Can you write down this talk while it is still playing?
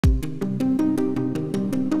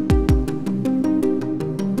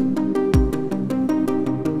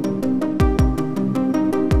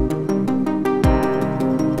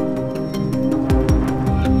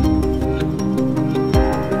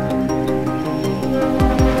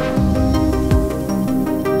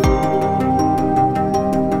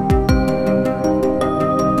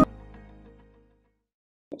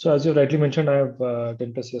So as you rightly mentioned, I have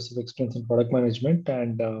 10 plus years of experience in product management,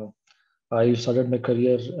 and I started my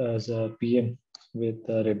career as a PM with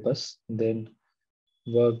Redbus, then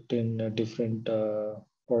worked in different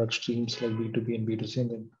product streams like B2B and B2C, and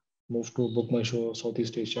then moved to Book My Show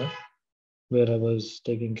Southeast Asia, where I was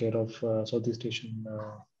taking care of Southeast Asian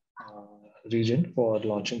region for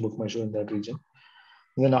launching Book My Show in that region.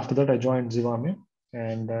 And then after that, I joined Zivame,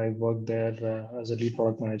 and I worked there as a lead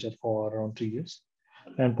product manager for around 3 years.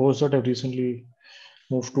 And post that, I've recently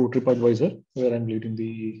moved to TripAdvisor, where I'm leading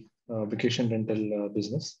the vacation rental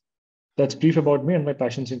business. That's brief about me, and my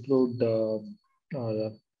passions include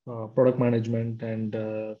product management and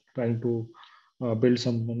trying to build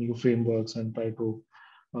some new frameworks and try to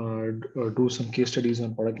do some case studies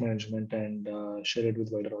on product management and share it with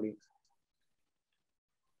wider audience.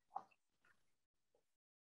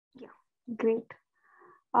 Yeah, great.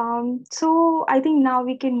 So I think now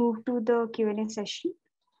we can move to the Q&A session.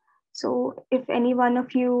 So if any one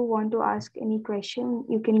of you want to ask any question,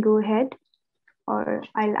 you can go ahead, or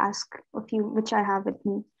I'll ask a few which I have with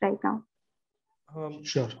me right now.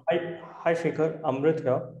 Sure. Hi, Shekhar. Amrit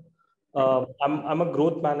here. I'm a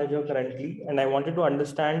growth manager currently, and I wanted to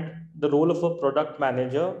understand the role of a product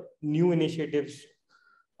manager, new initiatives,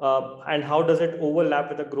 and how does it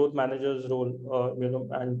overlap with a growth manager's role,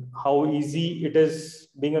 and how easy it is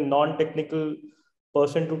being a non-technical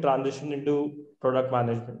person to transition into product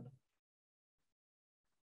management.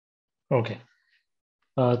 Okay.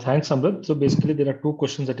 Thanks, Amrit. So basically, there are two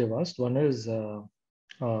questions that you've asked. One is,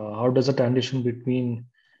 how does a transition between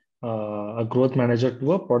a growth manager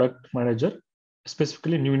to a product manager,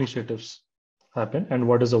 specifically new initiatives, happen, and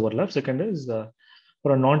what is the overlap? Second is,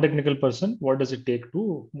 for a non-technical person, what does it take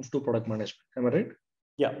to move to product management? Am I right?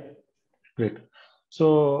 Yeah. Great.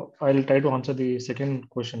 So I'll try to answer the second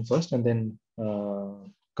question first, and then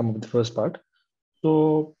come up with the first part.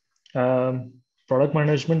 So product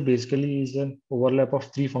management basically is an overlap of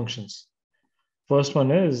three functions. First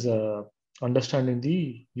one is understanding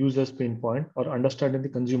the user's pain point or understanding the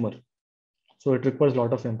consumer. So it requires a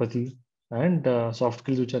lot of empathy and soft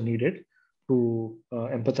skills which are needed to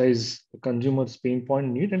empathize the consumer's pain point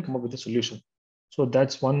need and come up with a solution. So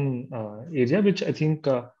that's one area which I think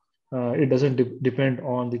it doesn't depend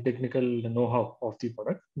on the technical know-how of the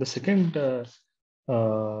product. The second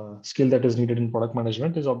skill that is needed in product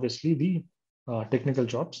management is obviously the technical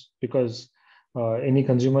jobs, because any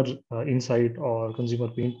consumer insight or consumer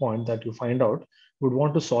pain point that you find out would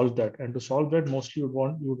want to solve that, and to solve that, mostly you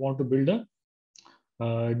would want to build a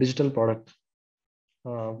digital product.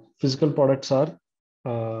 Physical products are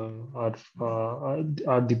the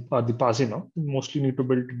passing now. Mostly need to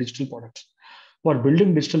build digital products. For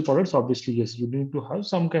building digital products, obviously, yes, you need to have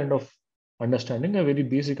some kind of understanding, a very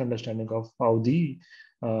basic understanding of how the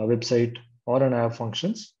website or an app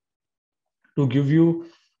functions. To give you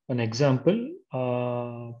an example,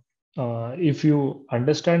 if you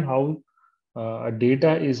understand how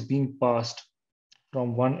data is being passed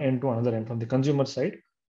from one end to another end, from the consumer side,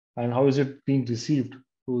 and how is it being received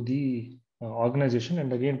to the organization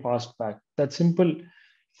and again passed back, that simple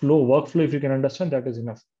workflow, if you can understand, that is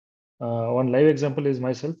enough. One live example is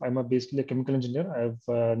myself. I'm basically a chemical engineer. I've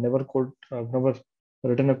never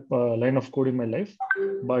written a line of code in my life,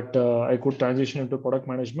 but I could transition into product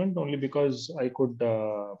management only because I could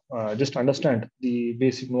just understand the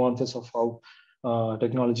basic nuances of how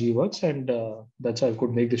technology works, and that's how I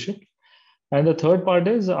could make the shift. And the third part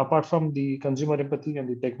is, apart from the consumer empathy and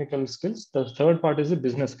the technical skills, the third part is the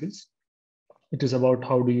business skills. It is about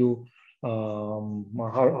how do you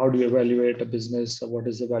evaluate a business, what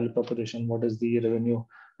is the value proposition, what is the revenue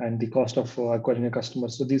and the cost of acquiring a customer.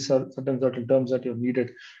 So these are certain terms that you're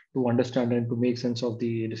needed to understand and to make sense of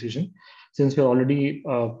the decision. Since we're already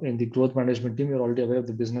in the growth management team, you're already aware of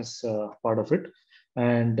the business part of it,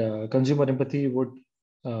 and consumer empathy would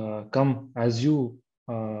come as you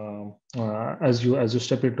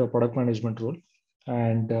step into a product management role.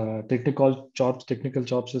 And technical jobs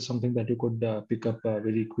is something that you could pick up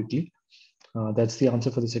very quickly. That's the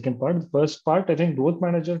answer for the second part. The first part, I think growth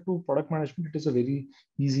manager to product management, it is a very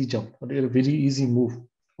easy jump, or a very easy move,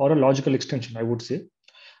 or a logical extension, I would say,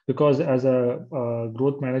 because as a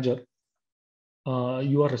growth manager,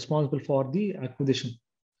 you are responsible for the acquisition.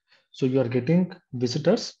 So you are getting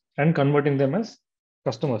visitors and converting them as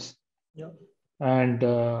customers. Yeah. And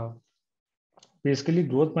basically,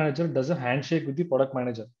 growth manager does a handshake with the product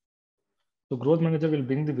manager. So growth manager will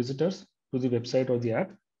bring the visitors to the website or the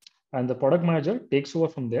app, and the product manager takes over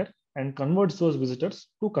from there and converts those visitors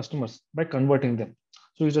to customers by converting them.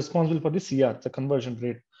 So he's responsible for the CR, the conversion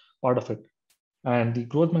rate part of it. And the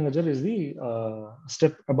growth manager is the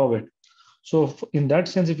step above it. So in that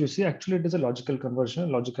sense, if you see, actually it is a logical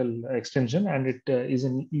conversion, logical extension, and it is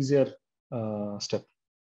an easier step.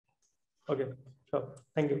 Okay, sure.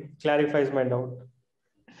 Thank you. Clarifies my doubt.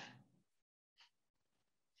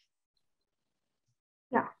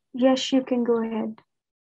 Yeah. Yes, you can go ahead.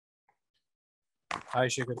 Hi,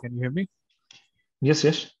 Shekhar, can you hear me? Yes,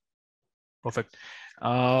 yes. Perfect.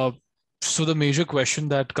 So the major question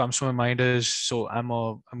that comes to my mind is, so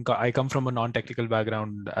I come from a non-technical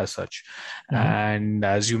background as such, and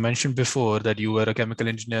as you mentioned before that you were a chemical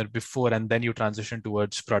engineer before and then you transitioned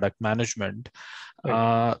towards product management.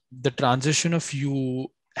 Right. The transition of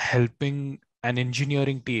you helping an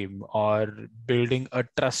engineering team or building a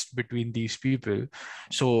trust between these people.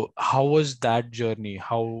 So how was that journey?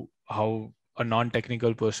 How a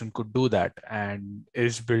non-technical person could do that, and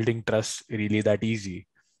is building trust really that easy?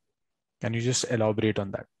 Can you just elaborate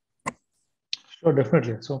on that? Sure,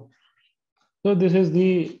 definitely. So this is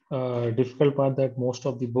the difficult part that most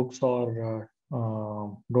of the books or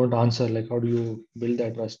don't answer. Like, how do you build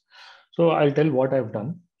that trust? So I'll tell what I've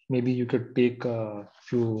done. Maybe you could take a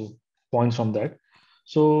few points from that.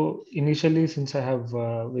 So initially, since I have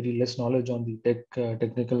very less knowledge on the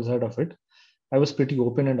technical side of it, I was pretty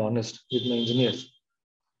open and honest with my engineers.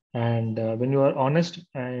 And when you are honest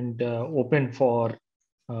and open for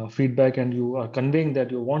feedback, and you are conveying that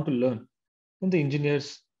you want to learn, then the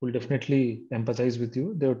engineers will definitely empathize with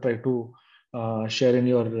you. They will try to share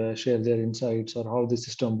their insights or how the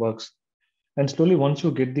system works. And slowly, once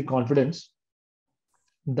you get the confidence,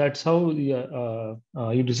 that's how you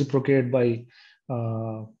reciprocate by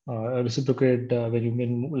when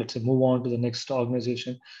you let's say move on to the next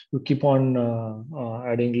organization. You keep on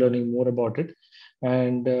adding, learning more about it,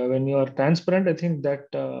 and when you are transparent, I think that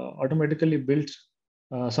automatically builds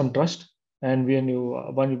some trust. And when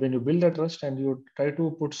you build that trust and you try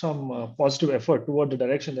to put some positive effort toward the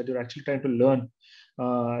direction that you're actually trying to learn,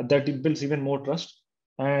 that it builds even more trust.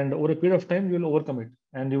 And over a period of time, you will overcome it,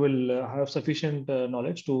 and you will have sufficient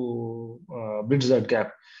knowledge to bridge that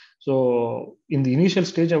gap. So in the initial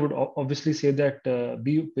stage, I would obviously say that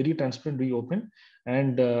be very transparent, be open,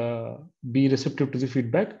 and be receptive to the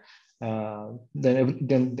feedback.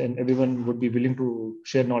 Then everyone would be willing to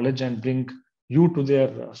share knowledge and bring you to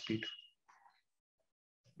their speed.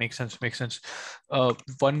 Makes sense. Makes sense.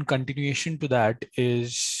 One continuation to that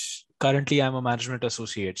is, currently I'm a management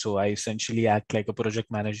associate, so I essentially act like a project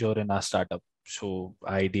manager in our startup. So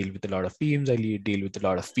I deal with a lot of teams. Deal with a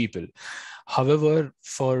lot of people. However,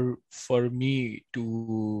 for me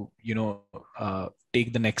to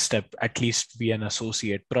take the next step, at least be an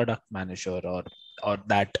associate product manager, or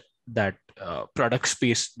that product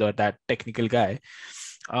space, that technical guy,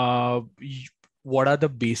 uh, what are the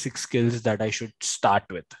basic skills that I should start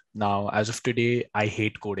with? Now, as of today, I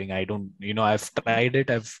hate coding. I don't, I've tried it,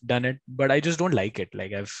 I've done it, but I just don't like it.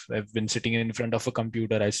 Like I've been sitting in front of a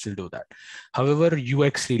computer, I still do that. However,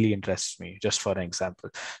 UX really interests me, just for an example.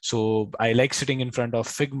 So I like sitting in front of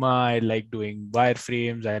Figma. I like doing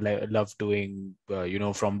wireframes. Love doing,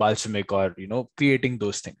 from Balsamic, or, creating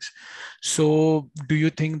those things. So do you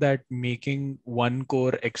think that making one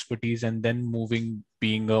core expertise and then moving,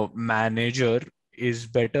 being a manager, is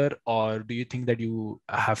better, or do you think that you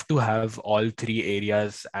have to have all three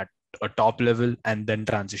areas at a top level and then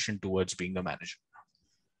transition towards being a manager?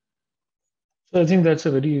 So I think that's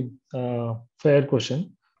a very fair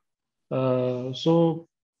question. So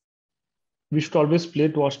we should always play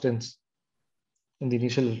to our strengths in the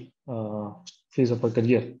initial phase of our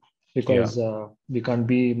career, Yeah. because we can't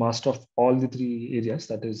be master of all the three areas,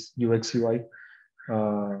 that is UX, UI,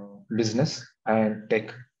 business, and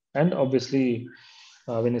tech. And obviously,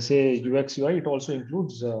 when you say UX, UI, it also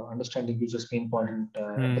includes understanding users' pain point and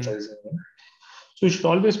Hmm. empathizing them. So you should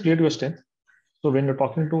always play to your strength. So when you're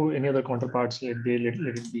talking to any other counterparts, let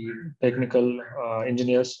it be technical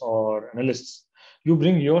engineers or analysts, you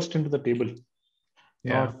bring your strength to the table,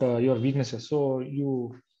 Yeah. not your weaknesses. So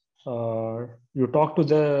you talk to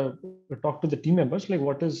the team members, like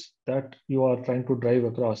what is that you are trying to drive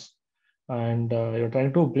across, and you're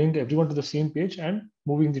trying to bring everyone to the same page and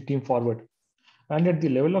moving the team forward. And at the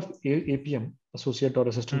level of APM, associate or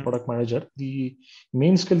assistant Hmm. product manager, the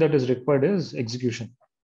main skill that is required is execution,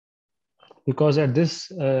 because at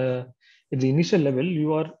the initial level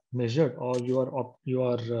you are measured, or you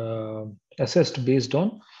are assessed based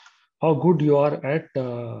on how good you are at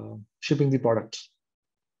shipping the products.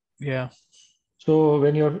 Yeah. So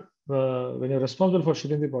when you're responsible for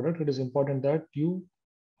shipping the product, it is important that you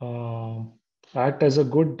uh, act as a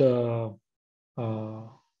good uh,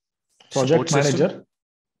 Support project system. manager,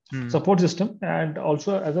 Hmm. support system, and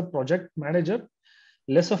also as a project manager,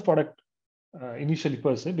 less of product. initially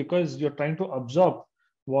per se, because you're trying to absorb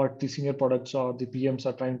what the senior products or the PMs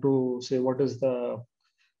are trying to say. What is the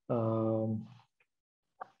um,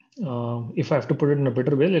 if I have to put it in a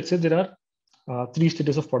better way, let's say there are three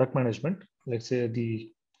stages of product management. Let's say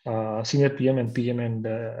the senior PM and PM and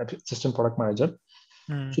assistant product manager.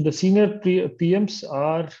 Mm. So the senior PMs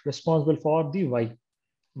are responsible for the why.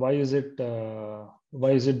 Why is it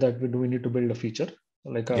that we need to build a feature,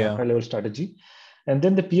 like a Yeah. high level strategy, and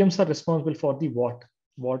then the PMs are responsible for the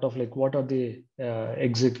what of like what are they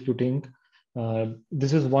executing.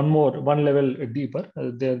 This is one level deeper.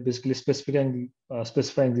 They're basically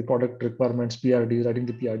specifying the product requirements, PRDs, writing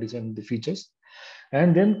the PRDs and the features,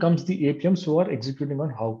 and then comes the APMs who are executing on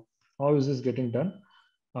how is this getting done,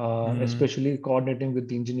 Mm. especially coordinating with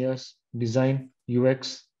the engineers, design,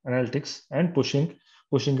 UX, analytics, and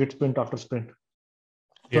pushing it sprint after sprint.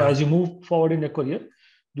 So Yeah. as you move forward in your career,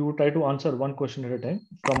 you would try to answer one question at a time,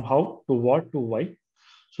 from how to what to why.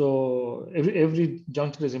 So every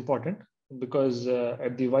juncture is important, because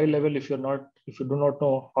at the why level, if you do not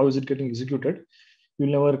know how is it getting executed,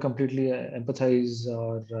 you'll never completely empathize,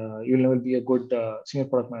 or you'll never be a good senior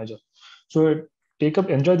product manager. So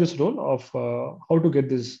enjoy this role of how to get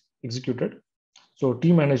this executed. So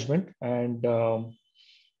team management and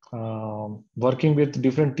working with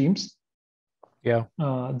different teams, Yeah.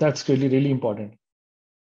 that's really important.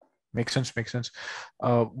 Makes sense. Makes sense.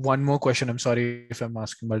 One more question. I'm sorry if I'm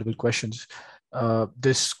asking multiple questions.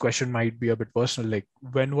 This question might be a bit personal. Like,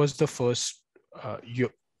 when was the first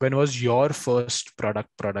when was your first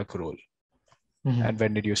product role, Mhm. and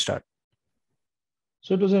when did you start?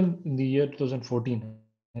 So it was in the year 2014.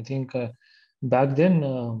 I think back then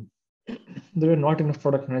there were not enough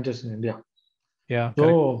product managers in India. Yeah. Correct.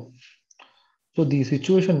 So so the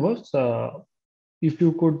situation was, if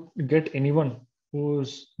you could get anyone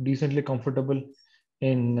who's decently comfortable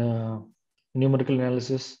in numerical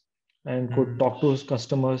analysis and could Mm. talk to his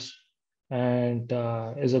customers and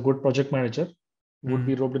is a good project manager, would Mm.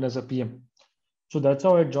 be roped in as a PM. So that's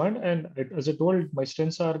how I joined. And as I told, my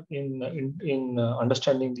strengths are in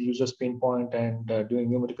understanding the user's pain point and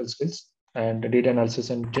doing numerical skills and data analysis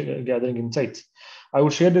and gathering insights. I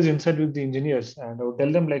would share this insight with the engineers, and I would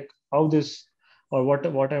tell them like how this, or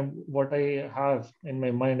what I have in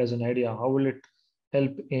my mind as an idea. How will it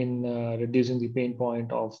help in reducing the pain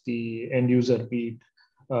point of the end user, be it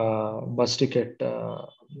bus ticket,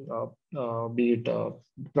 be it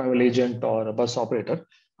travel agent or a bus operator.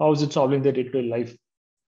 How is it solving their day-to-day life?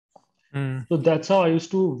 Mm. So that's how I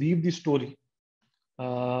used to weave the story,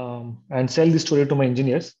 and sell the story to my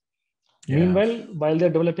engineers. Yeah. Meanwhile, while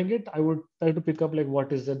they're developing it, I would try to pick up like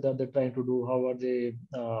what is it that they're trying to do, how are they,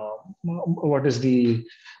 what is the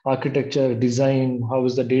architecture, design, how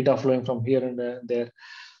is the data flowing from here and there.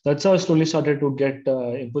 That's how I slowly started to get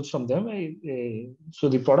inputs from them. So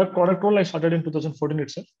the product role I started in 2014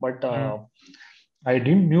 itself, but Mm. I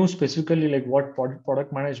didn't knew specifically like what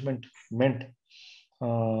product management meant.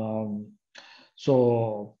 Um, so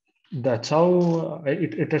that's how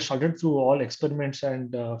it has started through all experiments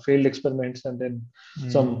and failed experiments, and then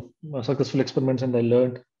Mm. some successful experiments, and I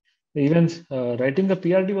learned. Even writing the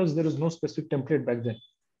PRD was, there was no specific template back then.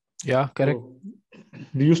 Yeah. Correct. So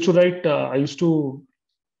we used to write. I used to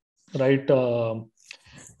write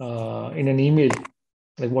in an email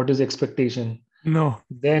like what is the expectation. No.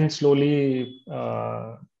 Then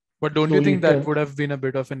But don't you slowly think that tell. would have been a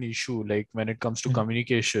bit of an issue, like when it comes to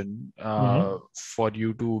communication, Mhm. for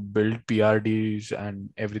you to build PRDs and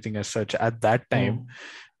everything as such at that time?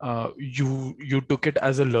 Mhm. You took it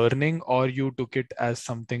as a learning, or you took it as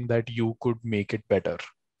something that you could make it better?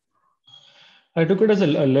 I took it as a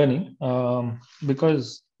learning, Mm.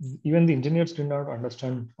 because even the engineers did not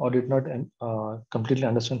understand, or did not completely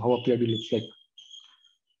understand how a PID looks like.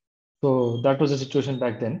 So that was the situation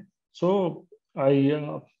back then. So I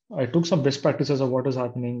uh, I took some best practices of what is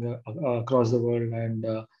happening across the world, and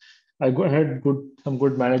had some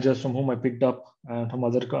good managers from whom I picked up, and from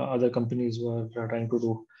other companies were trying to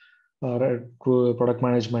do product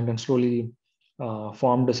management, and slowly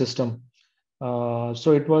formed a system.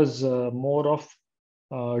 So it was more of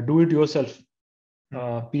do it yourself,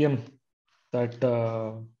 Mm. PM, that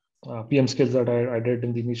PM skills that I did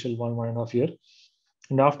in the initial 1.5 year.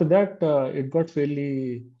 And after that, it got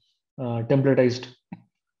fairly templatized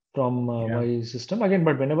from Yeah. my system again.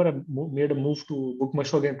 But whenever I made a move to Book My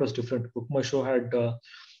Show, again, it was different. Book My Show had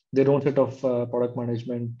their own set of product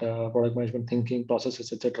management thinking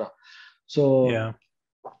processes, etc. So Yeah.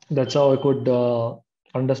 that's how I could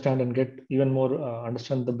understand and get even more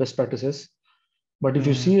understand the best practices. But if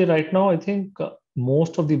you Mm. see right now, I think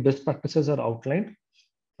most of the best practices are outlined.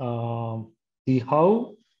 The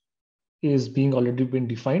how is being already been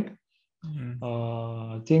defined.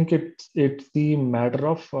 I think it's the matter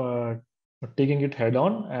of taking it head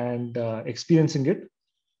on and experiencing it.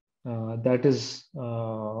 That is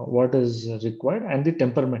what is required, and the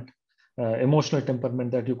temperament, emotional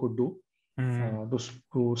temperament that you could do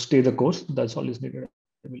to stay the course. That's all is needed,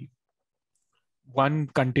 I believe. One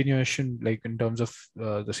continuation, like in terms of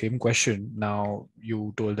the same question. Now,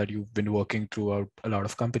 you told that you've been working throughout a lot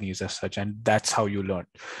of companies as such, and that's how you learn.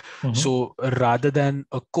 So rather than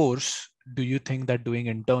a course, do you think that doing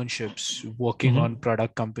internships, working on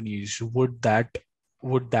product companies, would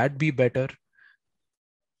that be better?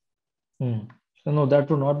 No, that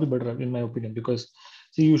would not be better in my opinion, because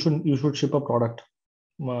see, you should ship a product,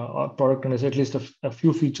 and at least a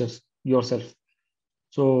few features yourself.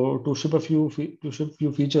 So to ship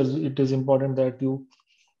few features, it is important that you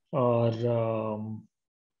are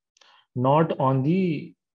not on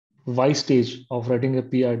the why stage of writing a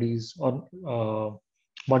PRDs, or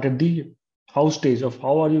but at the how stage of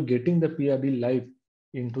how are you getting the PRD live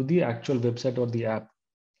into the actual website or the app.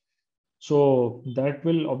 So that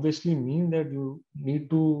will obviously mean that you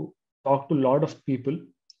need to talk to a lot of people: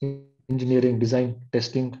 engineering, design,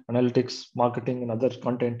 testing, analytics, marketing, and other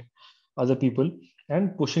content, other people,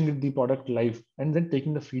 and pushing the product live, and then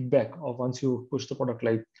taking the feedback of once you push the product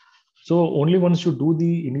live. So only once you do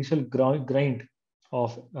the initial grind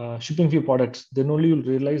of shipping few products, then only you'll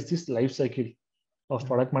realize this life cycle of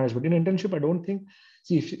product management. In internship, I don't think,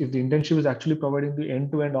 see, if the internship is actually providing the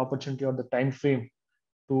end-to-end opportunity or the time frame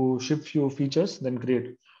to ship few features, then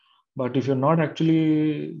great. But if you're not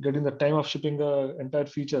actually getting the time of shipping the entire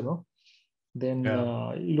feature, no, then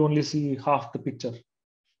you'll only see half the picture.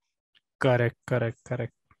 Correct.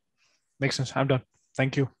 Makes sense. I'm done.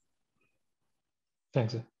 Thank you.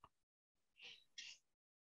 Thanks.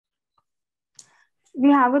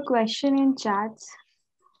 We have a question in chats.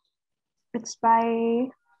 It's by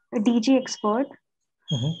a DG expert.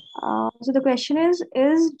 So the question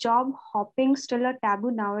is job hopping still a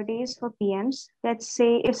taboo nowadays for PMs? Let's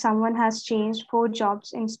say if someone has changed 4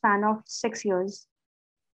 jobs in span of 6 years.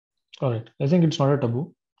 All right. I think it's not a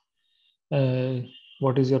taboo.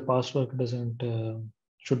 What is your past work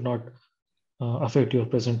should not affect your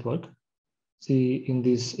present work. See, in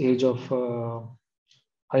this age of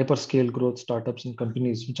hyperscale growth startups and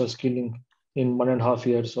companies which are scaling in 1.5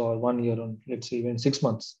 years or 1 year, or let's say even 6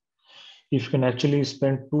 months, if you can actually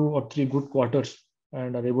spend 2 or 3 good quarters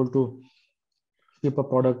and are able to ship a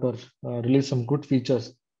product or release some good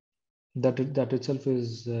features, that itself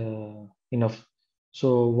is enough.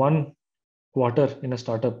 So 1 quarter in a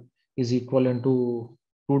startup is equivalent to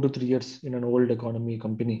 2 to 3 years in an old economy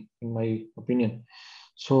company, in my opinion.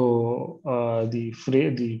 So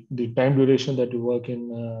the time duration that you work in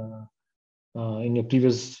your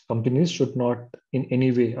previous companies should not in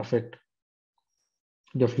any way affect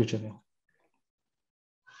your future.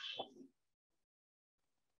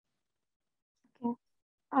 Okay.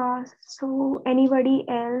 So anybody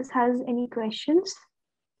else has any questions?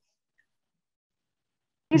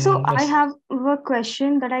 So I have a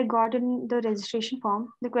question that I got in the registration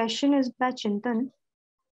form. The question is by Chintan.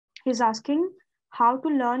 He's asking how to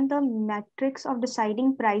learn the metrics of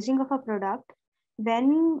deciding pricing of a product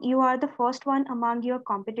when you are the first one among your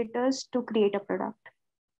competitors to create a product.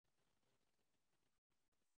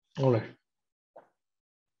 All right.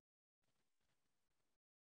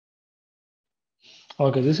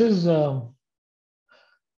 Okay, this is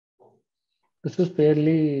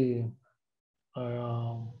fairly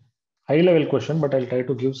high level question, but I'll try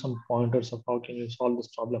to give some pointers of how can you solve this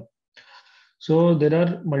problem. So there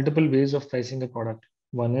are multiple ways of pricing a product.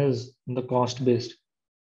 One is the cost based.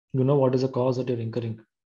 You know what is the cost that you're incurring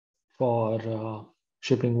for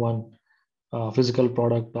shipping one physical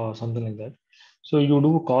product or something like that. So you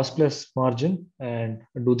do cost plus margin and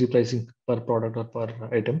do the pricing per product or per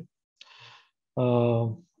item.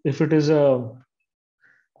 If it is a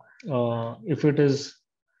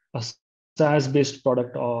SaaS based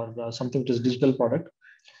product or something which is digital product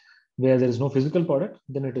where there is no physical product,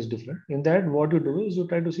 then it is different. In that, what you do is you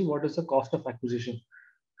try to see what is the cost of acquisition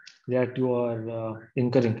that you are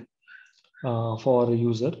incurring for a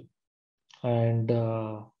user, and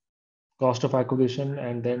cost of acquisition,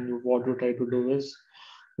 and then what you try to do is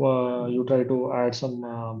you try to add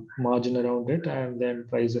some margin around it and then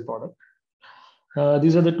price the product.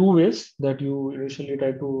 These are the two ways that you initially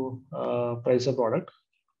try to price a product.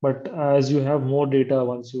 But as you have more data,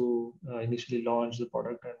 once you initially launch the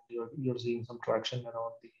product and you're seeing some traction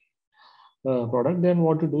around the product, then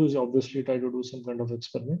what you do is obviously try to do some kind of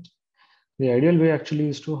experiment. The ideal way actually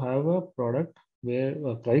is to have a product where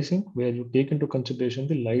pricing where you take into consideration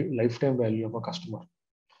the lifetime value of a customer.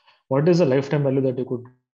 what is the lifetime value that you could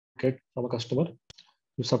get from a customer.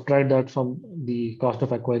 You subtract that from the cost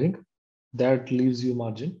of acquiring, that leaves you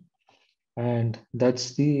margin, and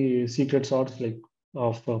that's the secret sauce like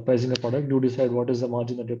of pricing a product. You decide what is the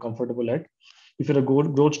margin that you're comfortable at. If you're a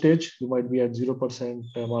growth stage, you might be at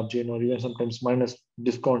 0% margin, or even sometimes minus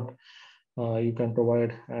discount you can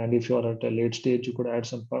provide. And if you're at a late stage, you could add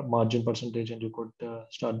some margin percentage and you could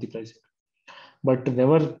start the pricing. But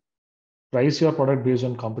never price your product based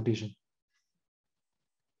on competition.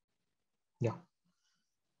 Yeah.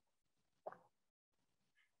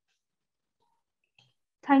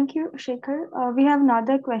 Thank you, Shekhar. We have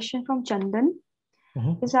another question from Chandan.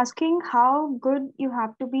 He's asking how good you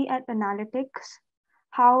have to be at analytics.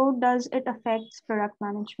 How does it affect product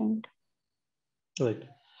management? Right.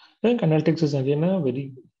 I think analytics is again a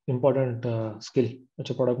very important skill which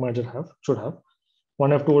a product manager should have.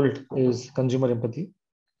 One I've told is consumer empathy.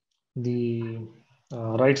 The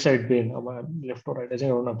right side brain, left or right, I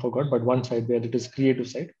think I forgot, but one side where it is creative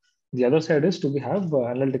side. The other side is to have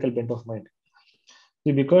analytical bent of mind.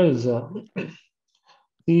 See, because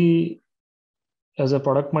as a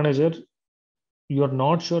product manager, you are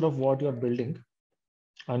not sure of what you are building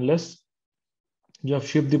unless you have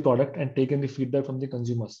shipped the product and taken the feedback from the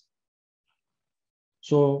consumers.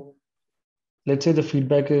 So let's say the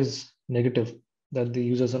feedback is negative, that the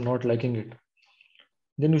users are not liking it.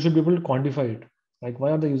 Then you should be able to quantify it. Like,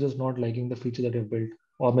 why are the users not liking the feature that I've built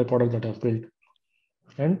or my product that I've built?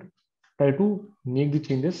 And try to make the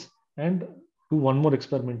changes and do one more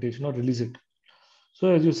experimentation or release it. So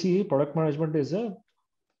as you see, product management is a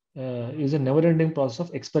never-ending process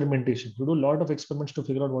of experimentation. You do a lot of experiments to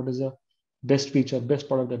figure out what is the best feature, best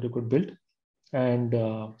product that you could build, and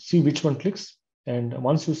see which one clicks. And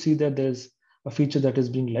once you see that there's a feature that is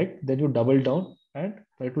being liked, then you double down and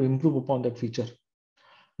try to improve upon that feature.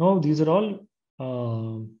 Now, these are all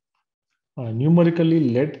numerically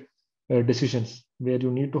led decisions where you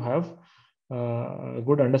need to have a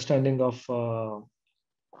good understanding of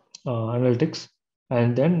analytics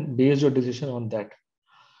and then base your decision on that.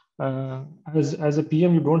 As a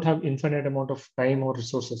PM, you don't have infinite amount of time or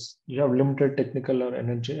resources. You have limited technical or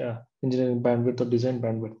engineering bandwidth or design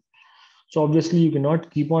bandwidth. So obviously, you cannot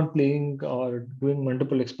keep on playing or doing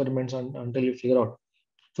multiple experiments until you figure out.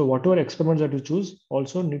 So whatever experiments that you choose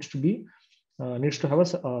also needs to have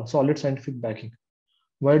a solid scientific backing.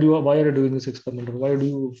 Why are you doing this experiment? Or why do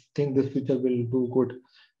you think this feature will do good?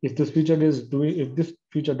 If this feature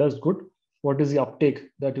does good, what is the uptake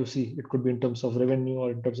that you see? It could be in terms of revenue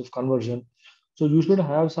or in terms of conversion. So you should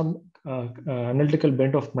have some analytical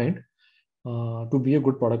bent of mind to be a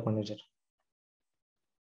good product manager.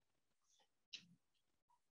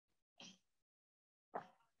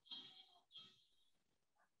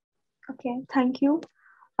 Okay, thank you.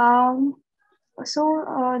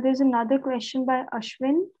 So there's another question by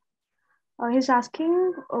Ashwin. He's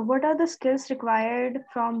asking, what are the skills required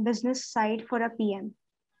from business side for a PM?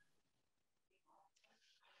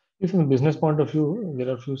 From a business point of view, there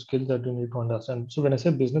are a few skills that you need to understand. So when I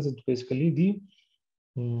say business, it's basically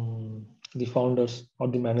the founders or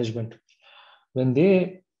the management. When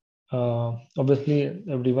they obviously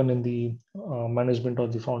everyone in the management or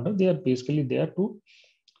the founder, they are basically there to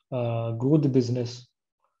grow the business,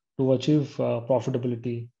 to achieve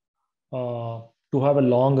profitability, to have a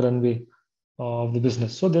long runway of the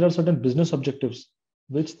business. So there are certain business objectives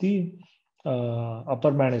which the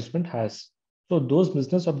upper management has. So those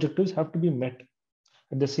business objectives have to be met.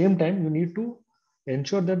 At the same time, you need to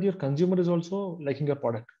ensure that your consumer is also liking your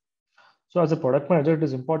product. So as a product manager, it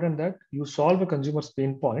is important that you solve a consumer's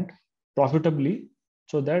pain point profitably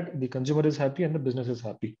so that the consumer is happy and the business is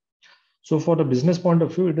happy. So for the business point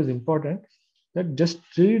of view, it is important that just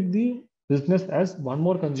treat the business as one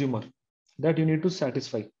more consumer that you need to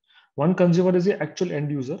satisfy. One consumer is the actual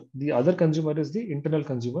end user. The other consumer is the internal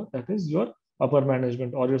consumer, that is your upper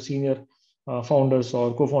management or your senior founders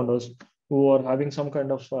or co-founders who are having some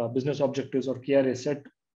kind of business objectives or KRA set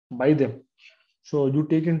by them. So you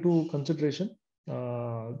take into consideration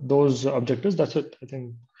those objectives. That's it. I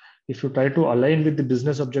think if you try to align with the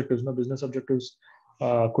business objectives, business objectives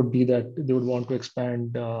could be that they would want to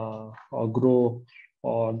expand or grow,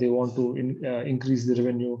 or they want to increase the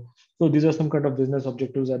revenue. So these are some kind of business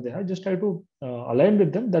objectives that they have. Just try to align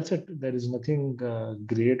with them. That's it. There is nothing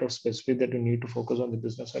great or specific that you need to focus on the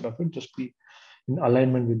business side of it. Just be in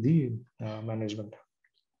alignment with the management.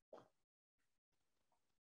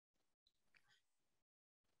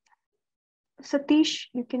 Satish,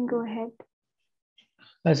 you can go ahead.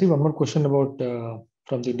 I see one more question about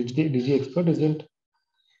from the DG expert.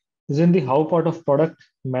 Isn't the how part of product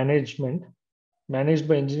management managed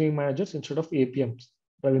by engineering managers instead of APMs?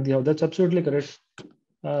 Praveen, the how, that's absolutely correct.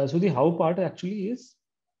 So the how part actually is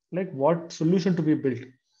like what solution to be built.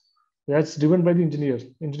 That's driven by the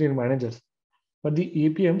engineering managers. But the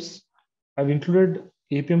APMs, I've included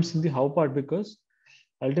APMs in the how part because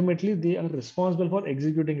ultimately they are responsible for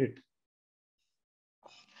executing it.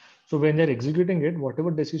 So when they're executing it,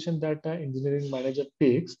 whatever decision that an engineering manager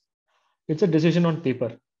takes, it's a decision on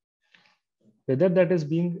paper. Whether that is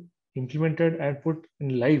being implemented and put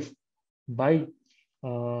in life by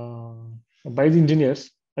uh, by the engineers,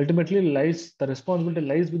 ultimately lies the responsibility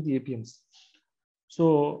lies with the APMs.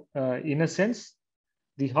 So in a sense,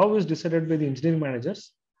 the how is decided by the engineering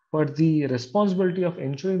managers, but the responsibility of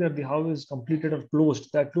ensuring that the how is completed or closed,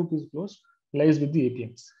 that loop is closed, lies with the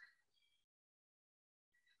APMs.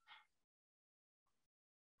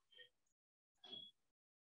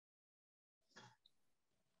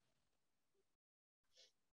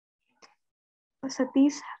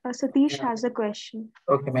 Satish Yeah. has a question.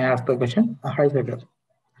 Okay, may I ask the question? Hi, Sagar.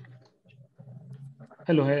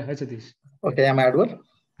 Hello, hi Satish. Okay, am I audible?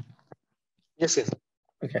 Yes, yes.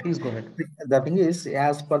 Okay. Please go ahead. The thing is,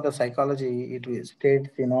 as per the psychology, it states,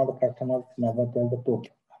 the customers never tell the truth.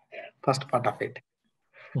 First part of it.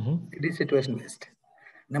 Mhm. It is situation based.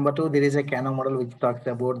 Number two, there is a Kano model which talks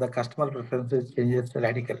about the customer preferences changes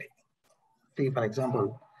radically. See, for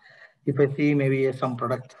example, if I see maybe some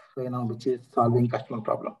product, which is solving customer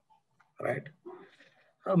problem, right?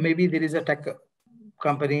 Maybe there is a tech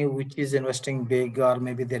company which is investing big, or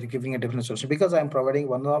maybe they're giving a different solution because I'm providing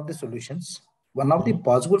one of the solutions, one of the Mhm.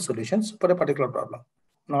 possible solutions for a particular problem,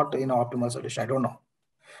 not optimal solution. I don't know,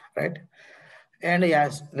 right? And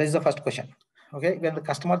yes, this is the first question. Okay, when the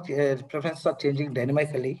customer preferences are changing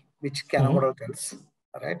dynamically, which Kano Mhm. model tells,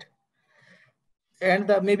 right? And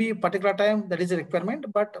maybe particular time that is a requirement,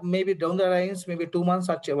 but maybe down the lines, maybe 2 months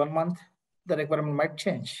or 1 month, the requirement might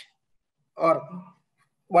change, or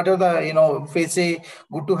whatever the if we say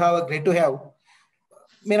good to have, great to have,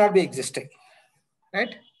 may not be existing,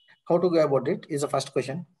 right? How to go about it is the first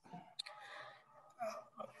question.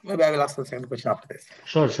 Maybe I will ask the second question after this.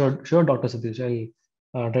 Sure, Dr. Satish.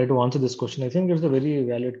 I'll try to answer this question. I think it's a very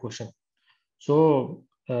valid question. So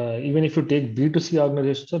even if you take B2C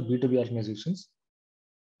organizations or B2B organizations,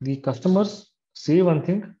 the customers say one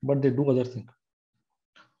thing, but they do other thing.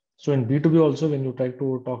 So in B2B also, when you try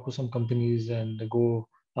to talk to some companies and go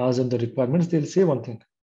ask them the requirements, they'll say one thing,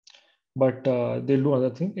 but they'll do other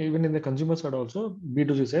thing. Even in the consumer side also,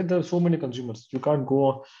 B2C side, there are so many consumers. You can't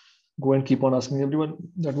go and keep on asking everyone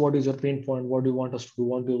that what is your pain point, what do you want us to do,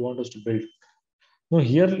 what do you want us to build. No,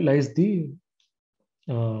 here lies the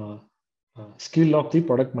uh, skill of the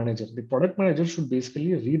product manager. The product manager should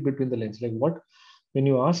basically read between the lines. Like what, when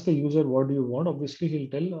you ask a user, what do you want? Obviously, he'll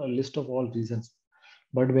tell a list of all reasons.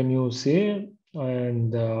 But when you say,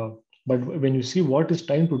 and but when you see what is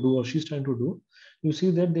trying to do or she's trying to do, you see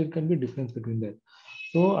that there can be difference between that.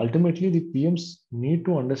 So ultimately, the PMs need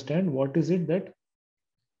to understand what is it that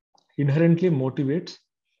inherently motivates,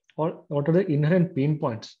 or what are the inherent pain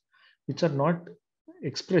points which are not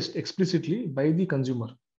expressed explicitly by the consumer.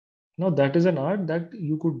 Now that is an art that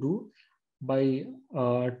you could do by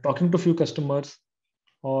talking to few customers,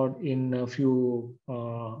 or in a few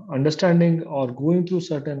understanding or going through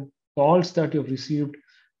certain calls that you've received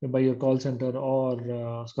by your call center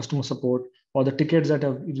or customer support, or the tickets that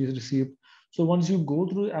have received. So once you go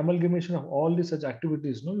through amalgamation of all these such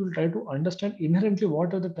activities, no, you'll try to understand inherently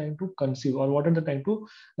what are the time to conceive, or what are the time to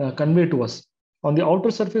convey to us. On the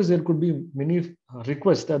outer surface, there could be many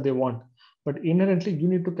requests that they want, but inherently you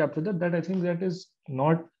need to capture that. That I think that is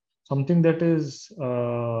not something that is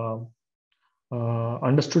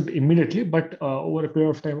understood immediately, but over a period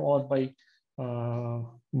of time, or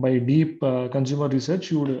by deep consumer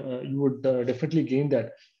research, you would definitely gain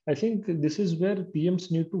that. I think this is where PMs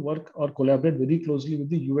need to work or collaborate very closely with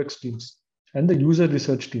the UX teams and the user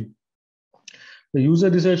research team. The user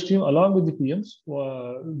research team, along with the PMs,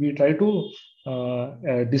 we try to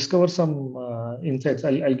discover some insights.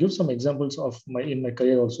 I'll give some examples of my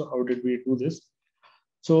career also. How did we do this?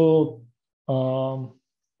 So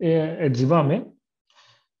at Zivame,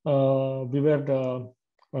 we were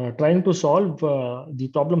trying to solve the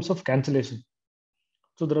problems of cancellation.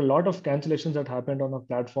 So there are a lot of cancellations that happened on a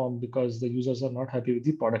platform because the users are not happy with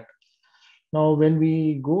the product. Now, when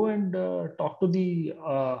we go and talk to the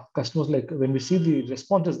customers, like when we see the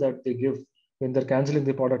responses that they give when they're canceling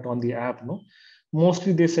the product on the app, no,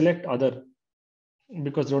 mostly they select other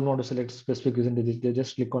because they don't want to select specific reason. They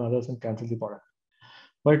just click on others and cancel the product.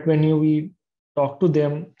 But we talk to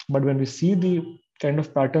them, but when we see the kind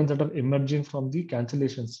of patterns that are emerging from the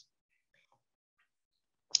cancellations,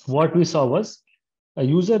 what we saw was a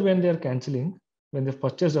user, when they are canceling, when they've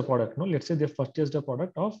purchased a product, no, let's say they've purchased a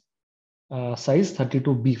product of size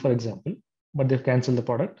 32B, for example, but they've canceled the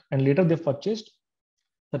product, and later they've purchased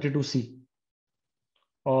 32C.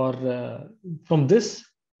 Or from this,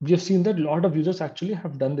 we have seen that a lot of users actually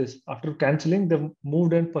have done this. After canceling, they've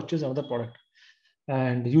moved and purchased another product.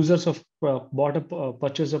 And users have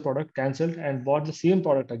purchased a product, cancelled, and bought the same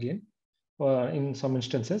product again in some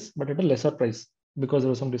instances, but at a lesser price because there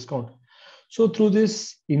was some discount. So through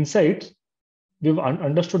this insight, we've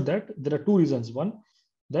understood that there are two reasons. One,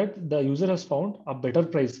 that the user has found a better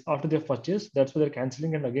price after they've purchased. That's why they're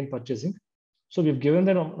canceling and again purchasing. So we've given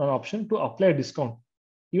them an option to apply a discount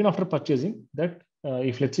even after purchasing. That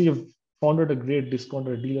if let's say you've found out a great discount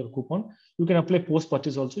or a deal or coupon, you can apply post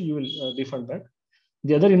purchase also. You will refund back.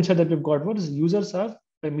 The other insight that we've got was users have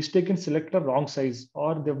by mistaken selected a wrong size,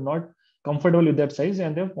 or they've not comfortable with that size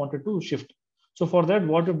and they've wanted to shift. So for that,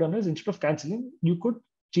 what we've done is instead of canceling, you could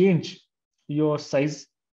change your size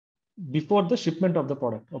before the shipment of the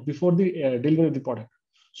product or before the delivery of the product.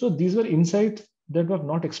 So these were insights that were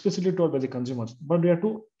not explicitly told by the consumers, but we have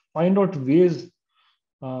to find out ways.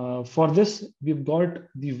 For this, we've got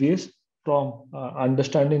the ways from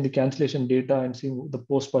understanding the cancellation data and seeing the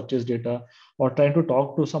post-purchase data, or trying to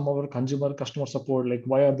talk to some of our customer support, like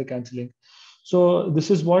why are they canceling. So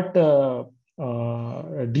this is what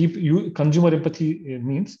deep consumer empathy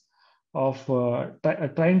means, of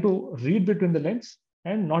trying to read between the lines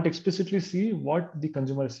and not explicitly see what the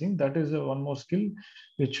consumer is seeing. That is one more skill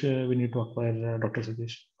which we need to acquire, Dr.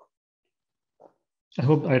 Sadesh. I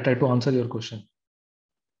hope I tried to answer your question.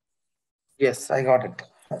 Yes, I got it.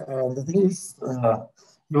 The thing is,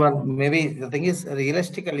 the thing is,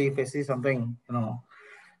 realistically, if I see something,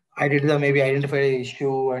 I did maybe identify the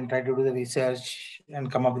issue and try to do the research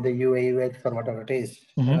and come up with the UI, UX or whatever it is,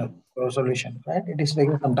 for a solution, right? It is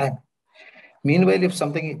taking some time. Meanwhile, if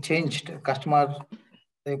something changed, customer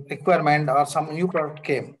requirement or some new product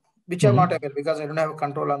came, which I'm not aware because I don't have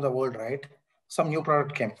control on the world, right? Some new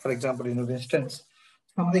product came, for example, for instance,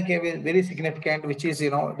 something came very significant, which is,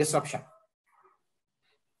 disruption.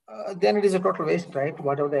 Then it is a total waste, right?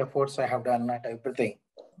 Whatever the efforts I have done, not everything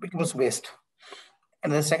becomes waste.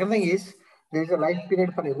 And the second thing is, there is a life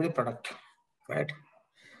period for every product, right?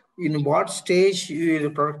 In what stage the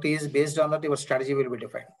product is, based on that, your strategy will be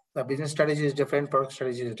different. The business strategy is different, product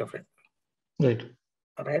strategy is different. Right.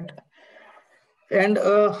 Right. And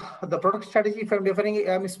the product strategy, if I'm defining,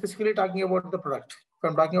 I'm specifically talking about the product. If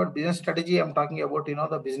I'm talking about business strategy, I'm talking about,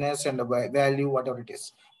 the business and the value, whatever it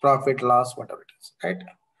is, profit, loss, whatever it is, right?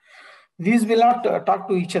 These will not talk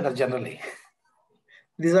to each other generally.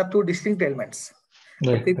 These are two distinct elements.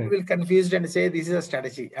 Right, but people will confused and say, this is a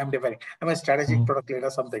strategy. I'm defining. I'm a strategic product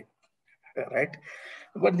leader, something, right?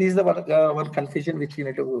 But this is the one confusion which you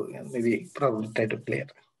need to maybe probably try to clear.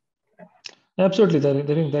 Absolutely. I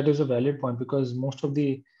think that is a valid point, because most of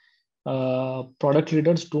the product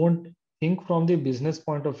leaders don't think from the business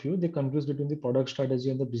point of view. They confuse between the product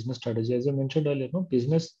strategy and the business strategy. As I mentioned earlier,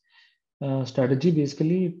 business strategy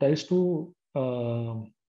basically tries to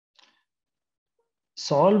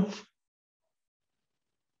solve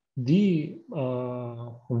the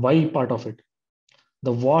why part of it.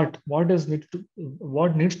 The what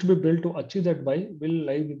needs to be built to achieve that why will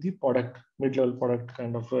lie with the product, mid-level product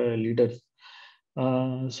kind of leaders.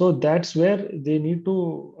 So that's where they need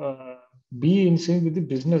to be in sync with the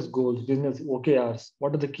business goals, business OKRs.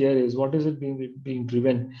 What are the key areas? What is it being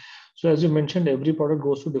driven? So as you mentioned, every product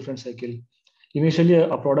goes through different cycle. Initially,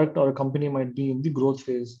 a product or a company might be in the growth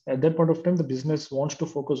phase. At that point of time, the business wants to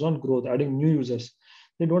focus on growth, adding new users.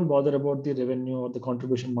 They don't bother about the revenue or the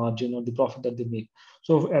contribution margin or the profit that they make.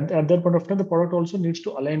 So at that point of time, the product also needs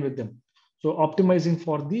to align with them. So optimizing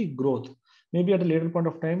for the growth. Maybe at a later point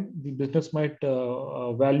of time, the business might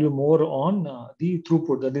value more on the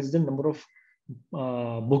throughput, that is the number of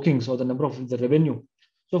bookings or the number of the revenue.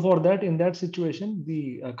 So for that, in that situation,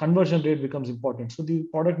 the conversion rate becomes important. So the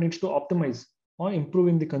product needs to optimize on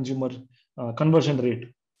improving the consumer conversion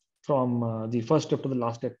rate from the first step to the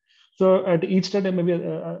last step. So at each step, maybe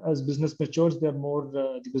as business matures, they're more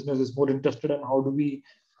the business is more interested in how do we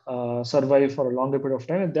survive for a longer period of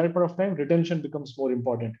time. At that point of time, retention becomes more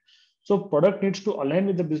important. So product needs to align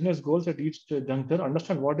with the business goals at each juncture,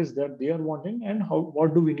 understand what is that they are wanting, and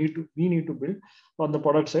what do we need to build on the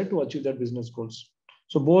product side to achieve that business goals.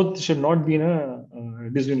 So both should not be in a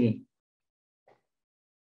disunion.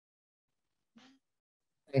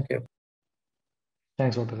 Thank you.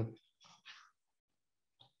 Thanks, Dr.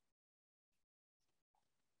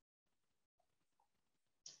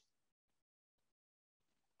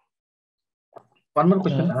 One more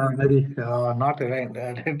question, maybe not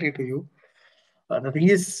related to you. The thing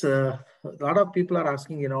is, a lot of people are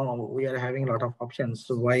asking, we are having a lot of options.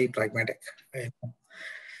 So why pragmatic?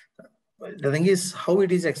 The thing is how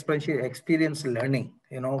it is experience learning,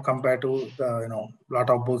 compared to the, lot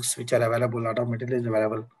of books which are available, lot of materials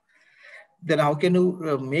available. Then how can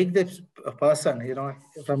you make this person,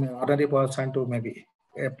 from an ordinary person to maybe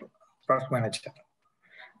a product manager?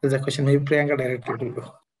 There's a question, maybe Priyanka directly to you.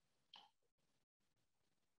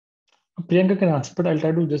 Priyanka can answer, but I'll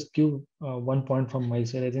try to just give one point from my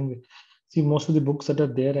side. I think, see, most of the books that are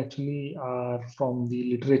there actually are from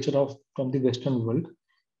the literature from the Western world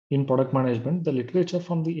in product management. The literature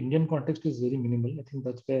from the Indian context is very minimal. I think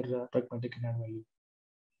that's where pragmatic can add value.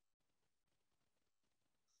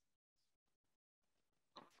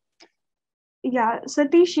 Yeah,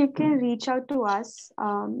 Satish, you can reach out to us.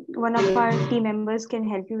 One of our team members can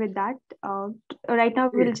help you with that. Right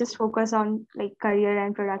now, we'll just focus on like career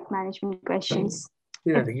and product management questions.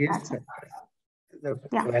 Yeah, that's a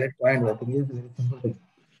valid point. I think it's very simple.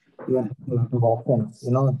 You have a lot of options.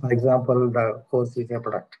 For example, the course is a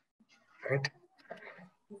product, right?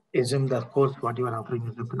 Assume the course what you are offering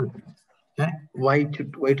is a product. Okay? Why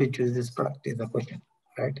to choose this product is the question,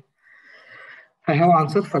 right? I have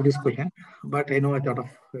answers for this question, but I know a lot of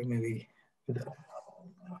maybe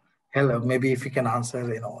hello, maybe if you can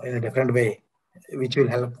answer, in a different way, which will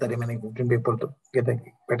help the remaining 15 people to get a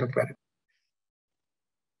better clarity.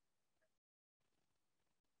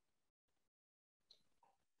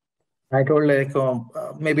 I told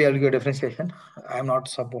maybe I'll give a differentiation. I'm not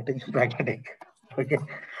supporting pragmatic. Okay.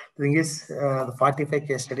 The thing is, the 45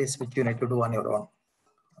 case studies which you need to do on your own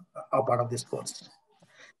are part of this course.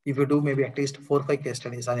 If you do maybe at least 4 or 5 case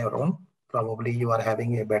studies on your own, probably you are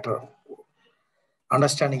having a better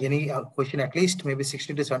understanding any question, at least maybe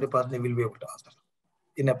 60 to 70% you will be able to answer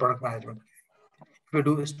in a product management. If you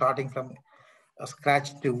do starting from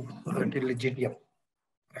scratch to until GTM,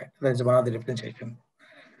 right? That is one of the differentiation.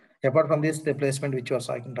 Apart from this, the placement which you are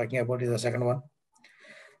talking about is the second one.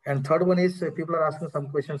 And third one is people are asking some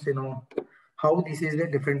questions, how this is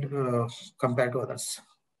different compared to others.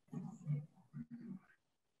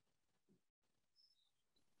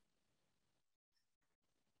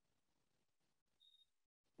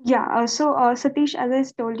 Yeah. So Satish, as I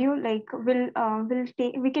told you, like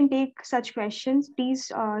we can take such questions.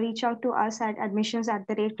 Please reach out to us at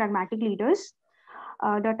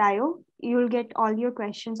admissions@pragmaticleaders.io. You'll get all your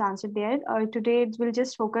questions answered there. Today we'll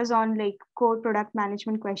just focus on like core product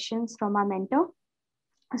management questions from our mentor.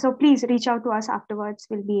 So please reach out to us afterwards.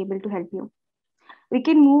 We'll be able to help you. We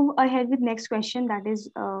can move ahead with next question, that is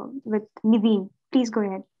with Niveen. Please go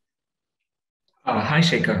ahead. Hi,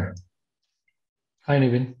 Shekhar. Hi,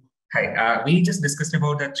 Nivin. Hi. We just discussed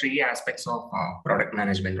about the three aspects of product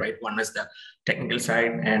management, right? One is the technical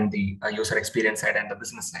side and the user experience side and the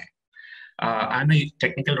business side. I'm a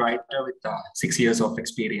technical writer with 6 years of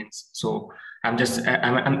experience. So I'm just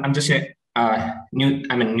a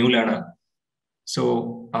new learner.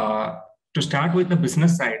 So to start with the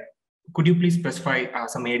business side, could you please specify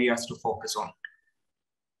some areas to focus on?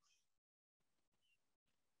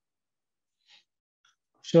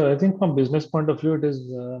 Sure. I think from business point of view, it is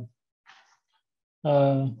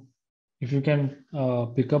if you can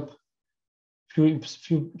pick up few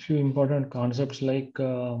important concepts like,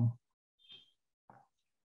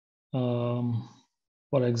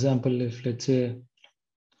 for example, if let's say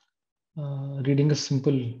reading a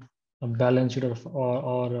simple balance sheet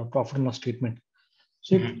or a profit and loss statement.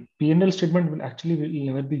 So P&L statement will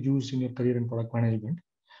never be used in your career in product management.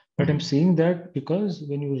 But I'm saying that because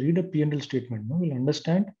when you read a P&L statement, you'll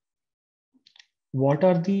understand what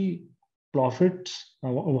are the profits,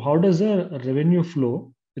 how does the revenue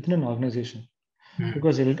flow within an organization.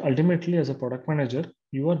 Because ultimately, as a product manager,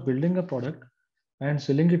 you are building a product and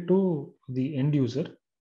selling it to the end user,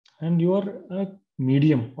 and you are a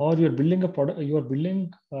medium, or you're building a product, you are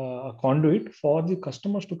building a conduit for the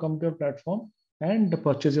customers to come to your platform and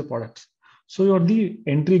purchase your products. So you're the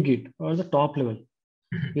entry gate or the top level.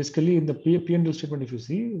 Basically, in the P&L statement, if you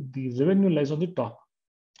see, the revenue lies on the top.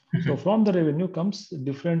 So from the revenue comes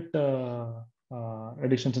different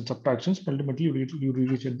additions and subtractions. But ultimately, you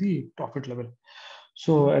reach at the profit level.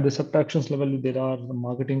 So at the subtractions level, there are the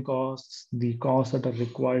marketing costs, the costs that are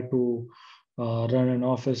required to run an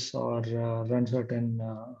office or run certain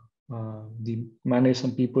the manage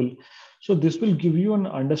some people. So this will give you an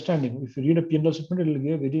understanding. If you read a P&L statement, it will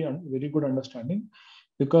give a very good understanding,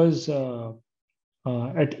 because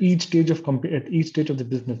at each stage of the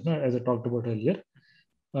business, as I talked about earlier,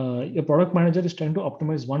 a product manager is trying to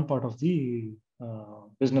optimize one part of the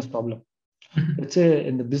business problem. Let's say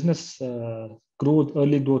in the business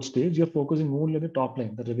early growth stage, you're focusing only on the top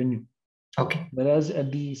line, the revenue. Okay. Whereas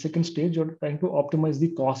at the second stage, you're trying to optimize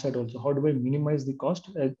the cost side also. How do I minimize the cost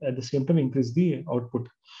at the same time increase the output?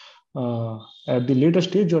 At the later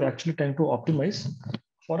stage, you're actually trying to optimize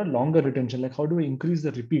for a longer retention. Like how do I increase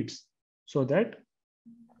the repeats so that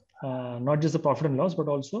not just the profit and loss, but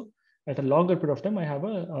also at a longer period of time, I have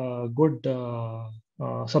a good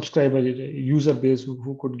subscriber user base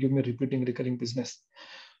who could give me repeating recurring business.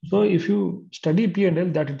 So if you study P&L,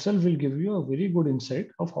 that itself will give you a very good insight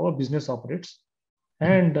of how a business operates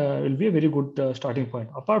and will be a very good starting point.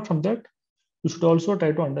 Apart from that, you should also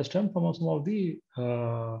try to understand from some of the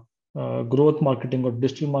growth marketing or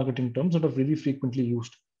digital marketing terms that are very frequently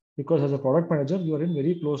used. Because as a product manager, you are in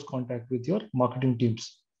very close contact with your marketing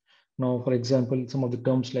teams. Now, for example, some of the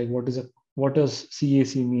terms like what does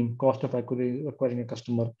CAC mean? Cost of acquiring a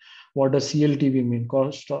customer. What does CLTV mean?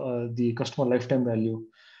 Cost the customer lifetime value.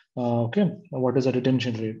 Okay, what is the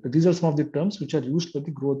retention rate? These are some of the terms which are used by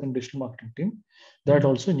the growth and digital marketing team that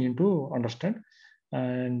also need to understand.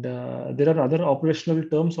 And there are other operational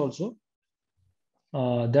terms also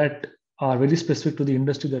that are very specific to the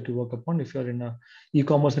industry that you work upon. If you're in a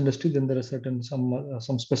e-commerce industry, then there are certain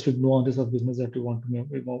some specific nuances of business that you want to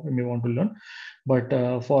may want to learn. But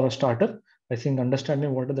for a starter, I think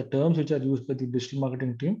understanding what are the terms which are used by the digital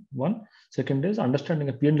marketing team. One, second is understanding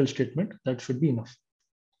a P&L statement. That should be enough.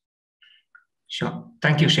 Sure.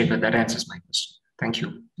 Thank you, Shekhar. That answers my question. Thank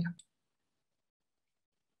you. Yeah.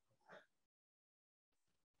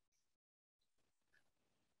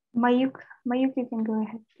 Mayuk, you can go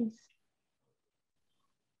ahead, please.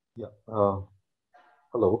 Yeah.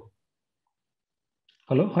 Hello.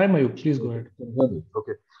 Hello. Hi, Mayuk. Please go ahead. Can you hear me?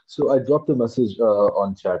 Okay. So I dropped a message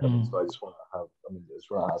on chat. So I just want to just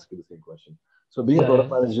want to ask you the same question. So being a product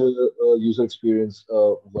manager, user experience,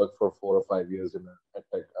 worked for 4 or 5 years in a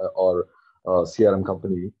tech or CRM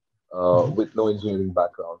company with no engineering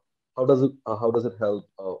background. How does it help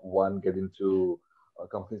one get into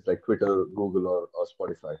companies like Twitter, Google, or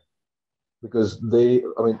Spotify? Because they,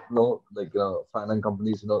 finance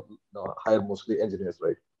companies, hire mostly engineers,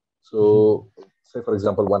 right? So, say for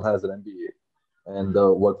example, one has an MBA and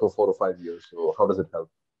work for 4 or 5 years. So, how does it help,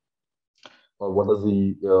 or what does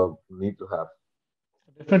he need to have?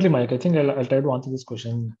 Definitely, Mike. I think I'll try to answer this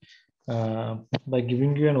question by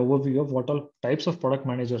giving you an overview of what all types of product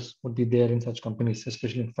managers would be there in such companies,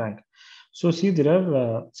 especially in FANG. So, see, there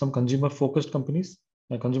are some consumer-focused companies,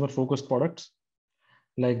 consumer-focused products,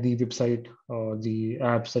 like the website or the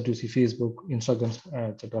apps that you see, Facebook, Instagram,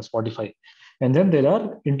 etc., Spotify. And then there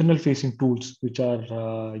are internal facing tools which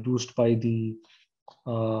are used by the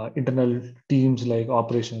internal teams like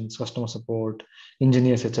operations, customer support,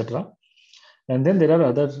 engineers, etc. And then there are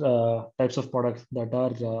other types of products that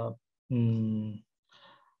are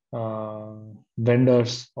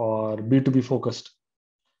vendors or B2B focused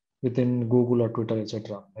within Google or Twitter,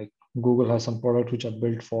 etc. Like Google has some products which are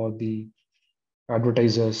built for the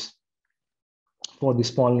advertisers, for the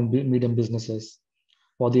small and medium businesses,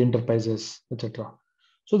 for the enterprises, etc.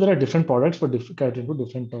 So there are different products for catering to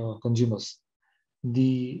different consumers.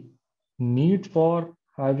 The need for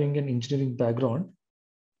having an engineering background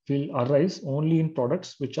will arise only in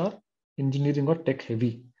products which are engineering or tech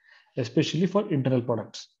heavy, especially for internal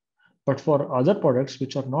products. But for other products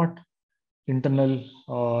which are not internal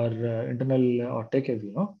or tech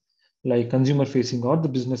heavy, like consumer facing or the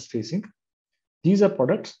business facing, these are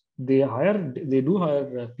products they do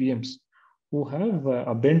hire PMs who have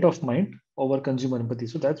a bent of mind over consumer empathy.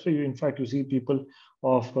 So that's why in fact you see people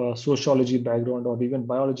of sociology background or even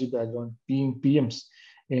biology background being PMs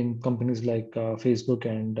in companies like Facebook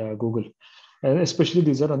and Google. And especially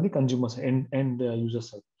these are on the consumer and user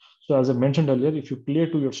side. So as I mentioned earlier, if you play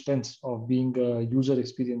to your strengths of being a user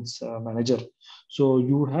experience manager, so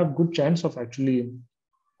you have good chance of actually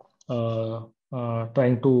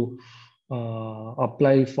trying to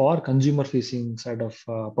apply for consumer facing side of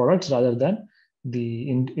products rather than the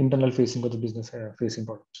internal facing or the business facing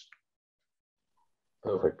products.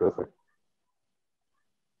 Perfect.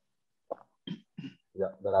 Yeah,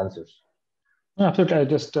 that answers. Absolutely. I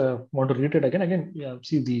just want to read it again. Yeah,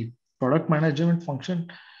 see, the product management function,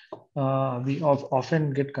 we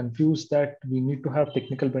often get confused that we need to have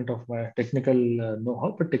technical bent of technical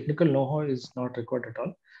know-how, but technical know-how is not required at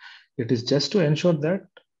all. It is just to ensure that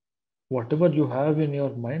whatever you have in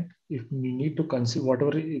your mind, if you need to conceive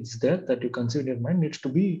whatever is there that you conceive in your mind needs to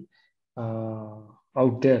be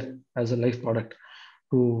out there as a live product.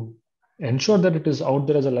 To ensure that it is out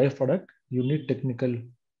there as a live product, you need technical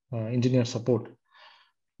engineer support.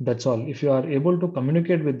 That's all. If you are able to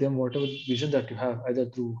communicate with them whatever vision that you have, either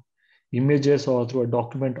through images or through a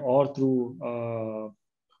document or through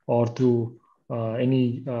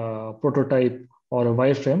any prototype or a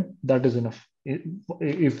wireframe, that is enough.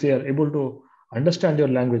 If they are able to understand your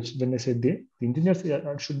language, when I say they, the engineers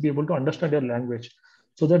should be able to understand your language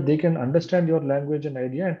so that they can understand your language and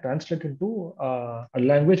idea and translate into a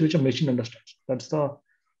language which a machine understands. That's the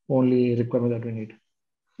only requirement that we need.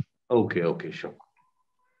 Okay, sure.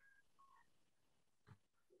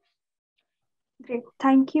 Great.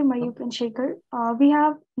 Thank you, Mayuk and Shekhar. We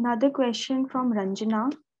have another question from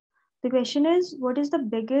Ranjana. The question is, what is the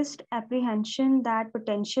biggest apprehension that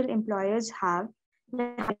potential employers have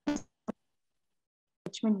management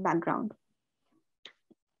background?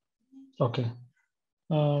 Okay.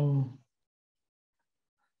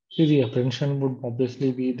 The apprehension would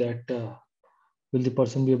obviously be that will the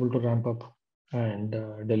person be able to ramp up and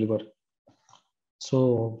deliver?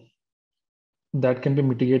 So that can be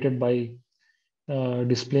mitigated by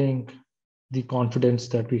displaying the confidence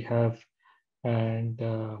that we have and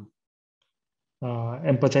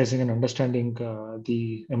empathizing and understanding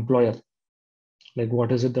the employer, like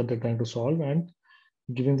what is it that they're trying to solve, and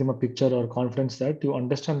giving them a picture or confidence that you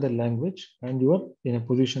understand their language and you are in a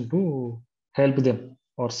position to help them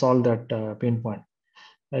or solve that pain point.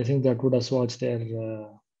 I think that would assuage their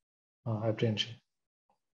apprehension.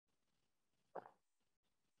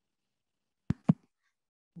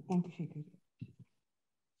 Thank you, Shekhar.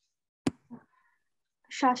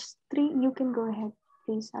 Shastri, you can go ahead.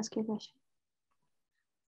 Please ask your question.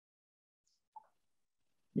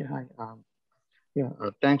 Yeah, hi.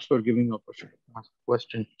 Thanks for giving me opportunity to ask a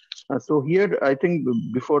question. So here, I think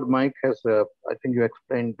before Mike has, I think you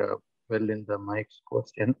explained well in the Mike's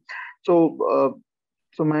question. So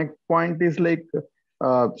my point is like,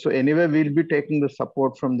 so anyway, we'll be taking the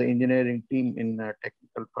support from the engineering team in a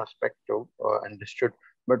technical perspective, understood.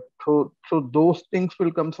 But so those things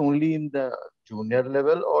will come only in the junior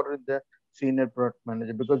level or in the senior product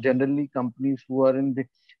manager, because generally companies who are in the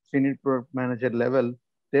senior product manager level,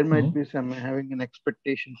 there might be some having an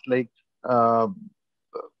expectations like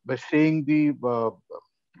by saying the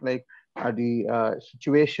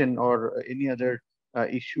situation or any other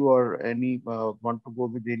issue or any want to go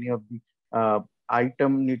with any of the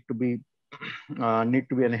item need to be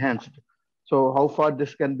enhanced. So how far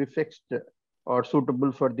this can be fixed or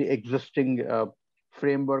suitable for the existing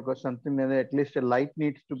framework or something like that. At least a light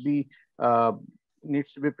needs to be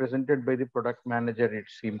presented by the product manager, it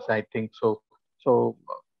seems. I think so. So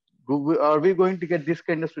are we going to get this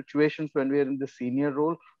kind of situations when we are in the senior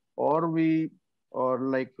role, or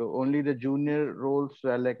like only the junior roles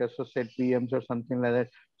like associate PMs or something like that,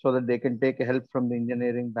 so that they can take help from the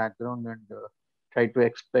engineering background and try to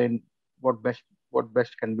explain what best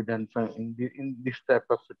can be done in this type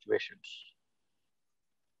of situations?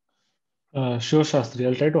 Sure, Shastri.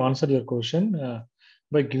 I'll try to answer your question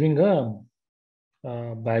by giving a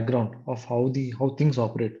background of how things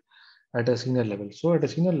operate at a senior level. So at a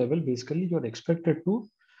senior level, basically you're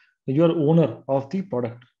owner of the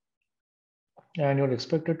product, and you're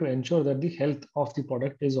expected to ensure that the health of the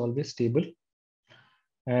product is always stable.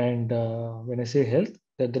 And when I say health,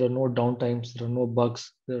 that there are no downtimes, there are no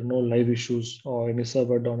bugs, there are no live issues or any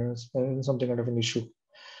server down, something kind of an issue.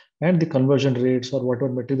 And the conversion rates or whatever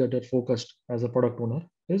metric that you're focused as a product owner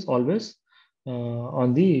is always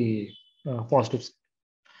on the positive side.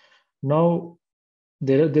 Now,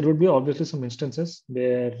 there would be obviously some instances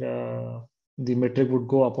where the metric would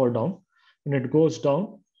go up or down. When it goes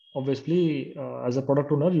down, obviously, as a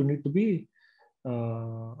product owner, you need to be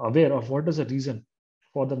aware of what is the reason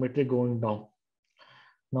for the metric going down.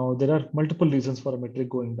 Now, there are multiple reasons for a metric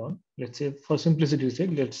going down. Let's say, for simplicity's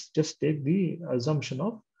sake, let's just take the assumption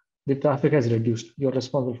of the traffic has reduced. You're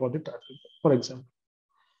responsible for the traffic, for example.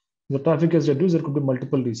 The traffic has reduced. There could be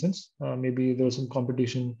multiple reasons. Maybe there was some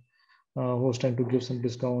competition who was trying to give some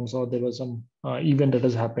discounts, or there was some event that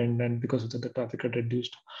has happened, and because of that, the traffic had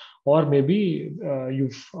reduced. Or maybe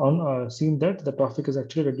you've seen that the traffic is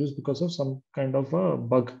actually reduced because of some kind of a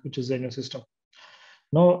bug which is in your system.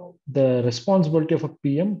 Now, the responsibility of a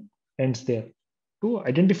PM ends there to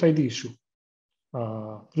identify the issue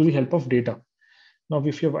through the help of data. Now,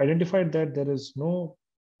 if you have identified that there is no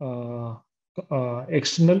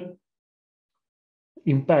external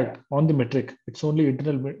impact on the metric, it's only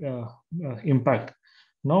internal impact.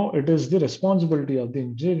 Now, it is the responsibility of the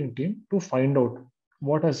engineering team to find out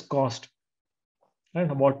what has caused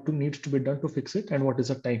and what needs to be done to fix it, and what is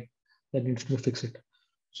the time that needs to be fixed it.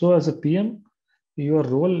 So, as a PM, your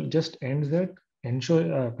role just ends at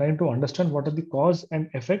trying to understand what are the cause and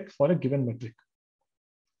effect for a given metric.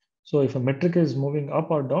 So if a metric is moving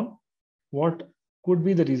up or down, what could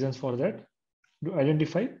be the reasons for that to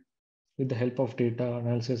identify with the help of data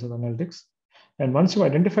analysis and analytics, And once you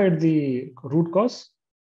identified the root cause,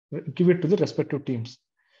 give it to the respective teams.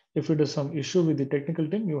 If it is some issue with the technical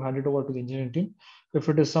team, you hand it over to the engineering team. If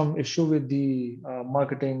it is some issue with the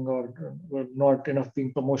marketing or not enough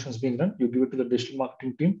being promotions being done, you give it to the digital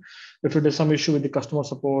marketing team. If it is some issue with the customer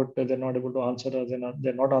support, they're not able to answer, or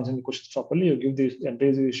they're not answering the questions properly, you give this and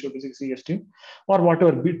raise the issue to the CS team or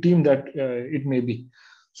whatever team that it may be.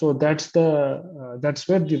 So that's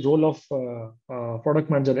where the role of product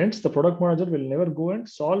manager ends. The product manager will never go and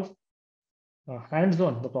solve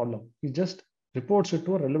hands-on the problem. He just reports it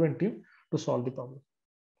to a relevant team to solve the problem.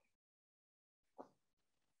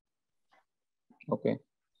 Okay.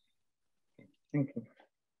 Thank you.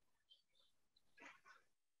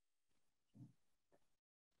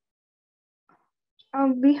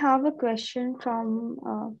 We have a question from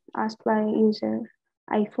asked by user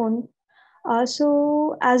iPhone.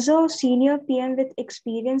 So, as a senior PM with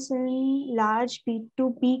experience in large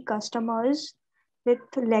B2B customers with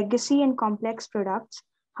legacy and complex products,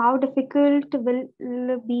 how difficult will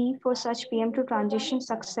it be for such PM to transition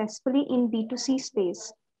successfully in B2C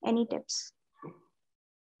space? Any tips?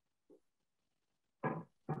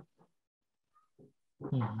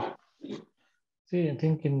 See, I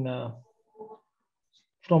think in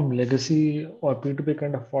from legacy or P2P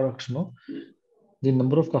kind of products, the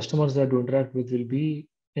number of customers that you interact with will be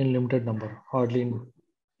in limited number, hardly in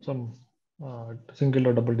some single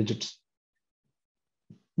or double digits.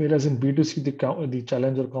 Whereas in B2C, the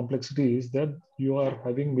challenge or complexity is that you are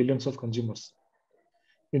having millions of consumers.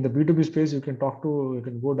 In the B2B space, you can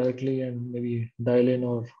go directly and maybe dial in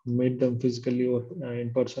or meet them physically or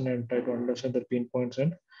in person and try to understand their pain points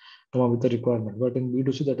and come up with the requirement. But in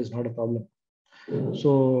B2C, that is not a problem.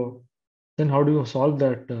 So then how do you solve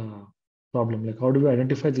that problem? Like, how do you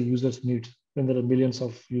identify the user's needs when there are millions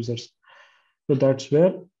of users? So that's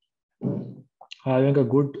where having a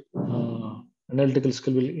good analytical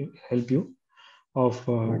skill will help you of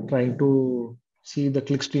trying to see the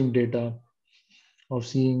clickstream data, of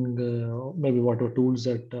seeing maybe whatever tools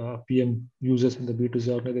that PM uses in the B2C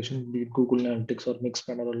organization, be it Google Analytics or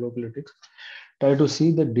Mixpanel or Localytics. Try to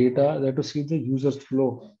see the data, try to see the user's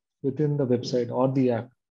flow within the website or the app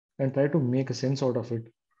and try to make a sense out of it.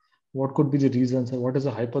 What could be the reasons and what is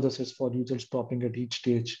the hypothesis for users stopping at each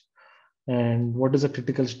stage and what is a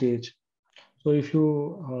critical stage? So if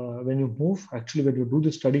you, when you do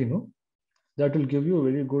the study, that will give you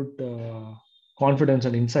a very good confidence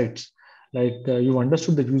and insights. Like you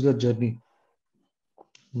understood the user journey.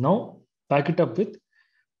 Now back it up with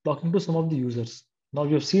talking to some of the users. Now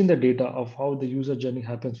you've seen the data of how the user journey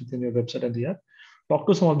happens within your website and the app. Talk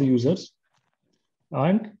to some of the users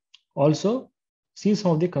and also see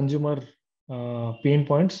some of the consumer pain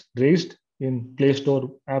points raised in Play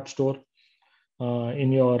Store, App Store,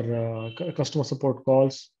 in your customer support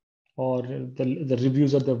calls, or the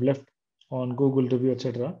reviews that they've left on Google review,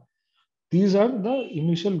 etc. These are the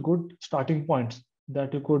initial good starting points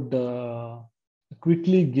that you could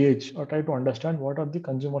quickly gauge or try to understand what are the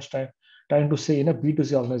consumers trying to say in a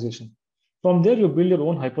B2C organization. From there, you build your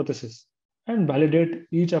own hypothesis and validate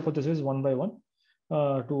each hypothesis one by one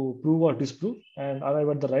to prove or disprove and arrive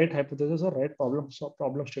at the right hypothesis or right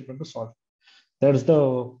problem statement to solve. That's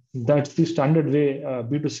the standard way a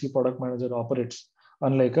B2C product manager operates,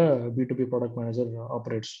 unlike a B2B product manager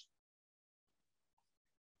operates.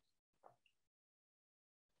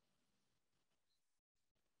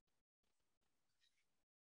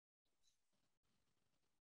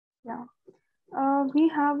 Yeah. We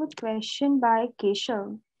have a question by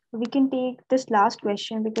Keshav. We can take this last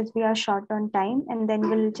question because we are short on time and then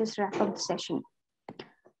we'll just wrap up the session.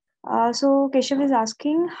 So Keshav is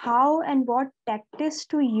asking how and what tactics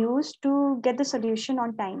to use to get the solution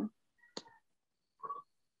on time.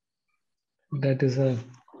 That is a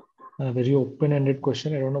very open-ended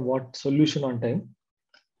question. I don't know what solution on time.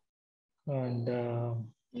 And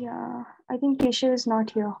yeah, I think Keshav is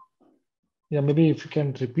not here. Yeah, maybe if you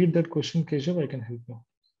can repeat that question, Keshav, I can help you.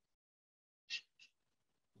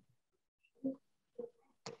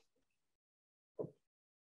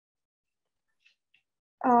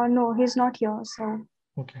 No, he's not here. So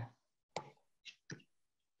okay.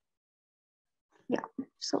 Yeah,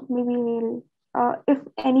 so maybe we'll. If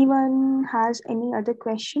anyone has any other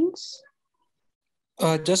questions.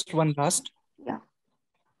 Just one last. Yeah.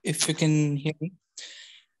 If you can hear me.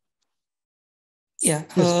 Yeah.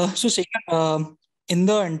 Yes. So Shekhar, in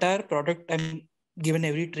the entire product, I'm given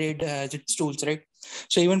every trade has its tools, right?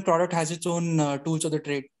 So even product has its own tools of the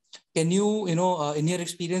trade. Can you, in your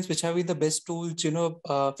experience, which have been the best tools,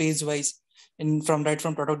 phase wise, from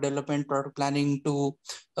product development, product planning to,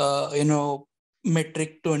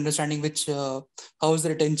 metric to understanding which how is the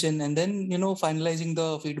retention, and then finalizing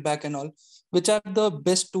the feedback and all. Which are the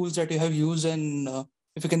best tools that you have used, and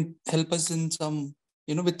if you can help us in some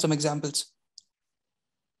with some examples.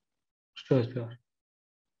 Sure, sure.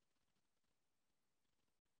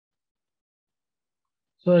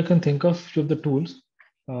 So I can think of few of the tools.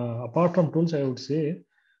 Apart from tools, I would say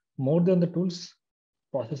more than the tools,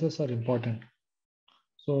 processes are important.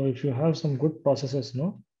 So if you have some good processes,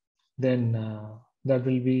 no, then that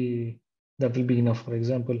will be enough. For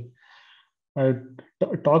example, I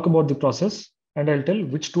talk about the process and I'll tell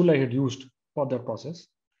which tool I had used for that process.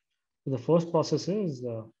 So the first process is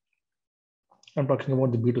I'm talking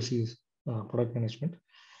about the B2C product management.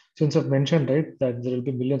 Since I've mentioned, right, that there will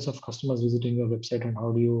be millions of customers visiting your website, and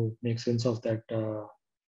how do you make sense of that,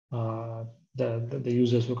 the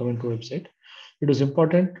users who come into a website? It is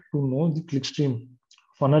important to know the clickstream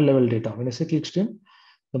funnel level data. When I say clickstream,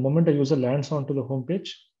 the moment a user lands onto the homepage,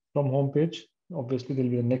 from homepage, obviously there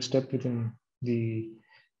will be a next step within the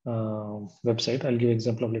website. I'll give an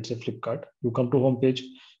example of, let's say, Flipkart. You come to homepage,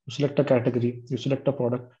 you select a category, you select a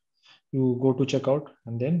product, you go to checkout,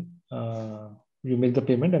 and then you make the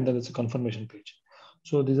payment, and then it's a confirmation page.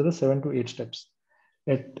 So these are the 7 to 8 steps.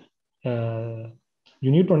 You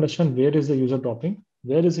need to understand where is the user dropping,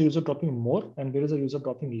 where is the user dropping more, and where is the user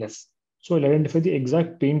dropping less. So you'll identify the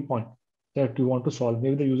exact pain point that you want to solve.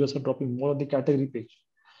 Maybe the users are dropping more on the category page.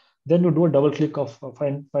 Then you do a double click of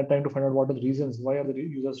trying to find out what are the reasons why are the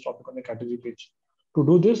users dropping on the category page. To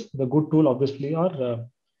do this, the good tool obviously are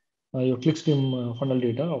your clickstream funnel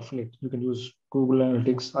data of, like, you can use Google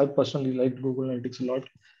Analytics. I personally like Google Analytics a lot.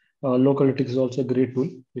 Localytics is also a great tool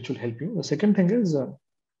which will help you. The second thing is,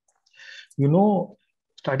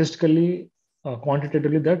 statistically,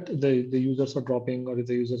 quantitatively, that the users are dropping, or if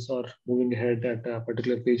the users are moving ahead at a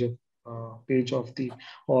particular page of the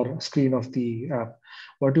or screen of the app.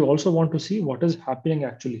 But you also want to see what is happening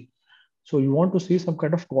actually. So you want to see some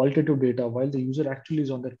kind of qualitative data while the user actually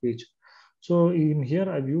is on that page. So in here,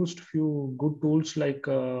 I've used few good tools like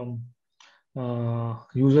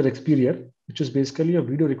User Experience, which is basically a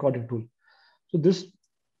video recording tool. So this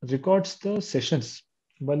records the sessions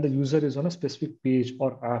while the user is on a specific page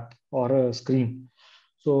or app or a screen.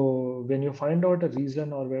 So when you find out a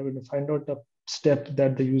reason, or when you find out a step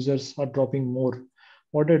that the users are dropping more,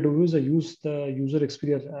 what I do is I use the User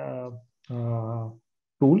Experience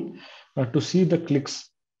tool to see the clicks.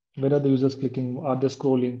 Where are the users clicking? Are they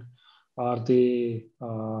scrolling? Are they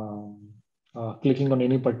clicking on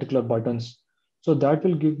any particular buttons? So that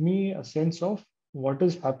will give me a sense of what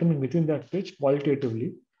is happening within that page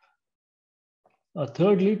qualitatively.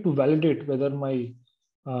 Thirdly, to validate whether my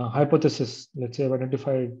hypothesis, let's say I've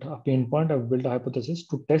identified a pain point, I've built a hypothesis.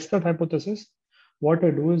 To test that hypothesis, what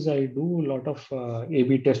I do is I do a lot of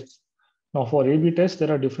A/B tests. Now, for A/B tests,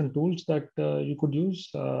 there are different tools that you could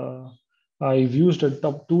use. I've used a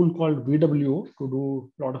tool called VWO to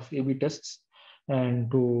do a lot of A/B tests and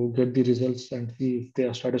to get the results and see if they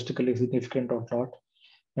are statistically significant or not.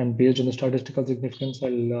 And based on the statistical significance,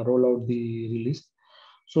 I'll roll out the release.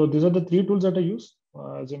 So these are the 3 tools that I use.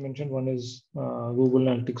 As I mentioned, one is Google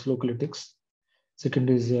Analytics, Localytics. Second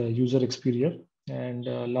is User Experience. And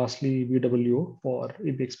lastly, VWO for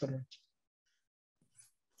A/B experiments.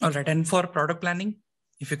 All right. And for product planning,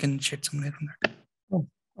 if you can shed some light on that.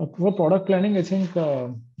 For product planning, I think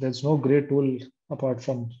there's no great tool apart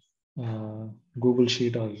from Google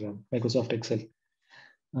Sheet or Microsoft Excel.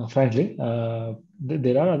 Frankly,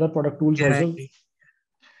 there are other product tools also.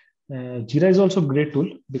 Jira is also a great tool,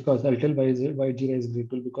 because I'll tell why Jira is a great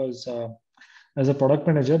tool, because as a product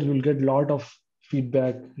manager, you'll get a lot of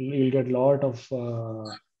feedback, you'll get a lot of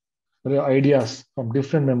ideas from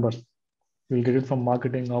different members. You'll get it from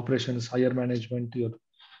marketing, operations, higher management, your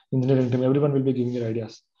engineering team, everyone will be giving you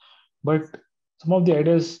ideas. But some of the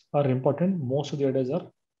ideas are important, most of the ideas are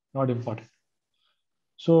not important.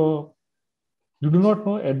 So you do not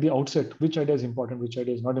know at the outset which idea is important, which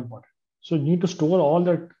idea is not important. So you need to store all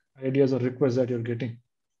that ideas or requests that you're getting.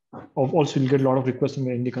 Also, you'll get a lot of requests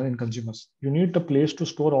in consumers. You need a place to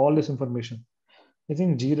store all this information. I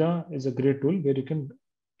think Jira is a great tool where you can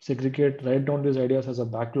segregate, write down these ideas as a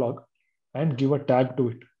backlog and give a tag to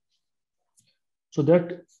it. So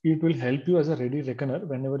that it will help you as a ready reckoner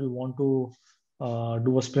whenever you want to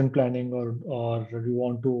do a sprint planning, or you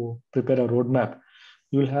want to prepare a roadmap.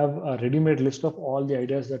 You will have a ready-made list of all the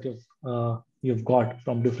ideas that you've got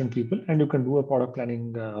from different people, and you can do a product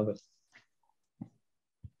planning with.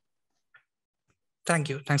 Thank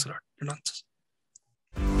you. Thanks a lot. Good answers.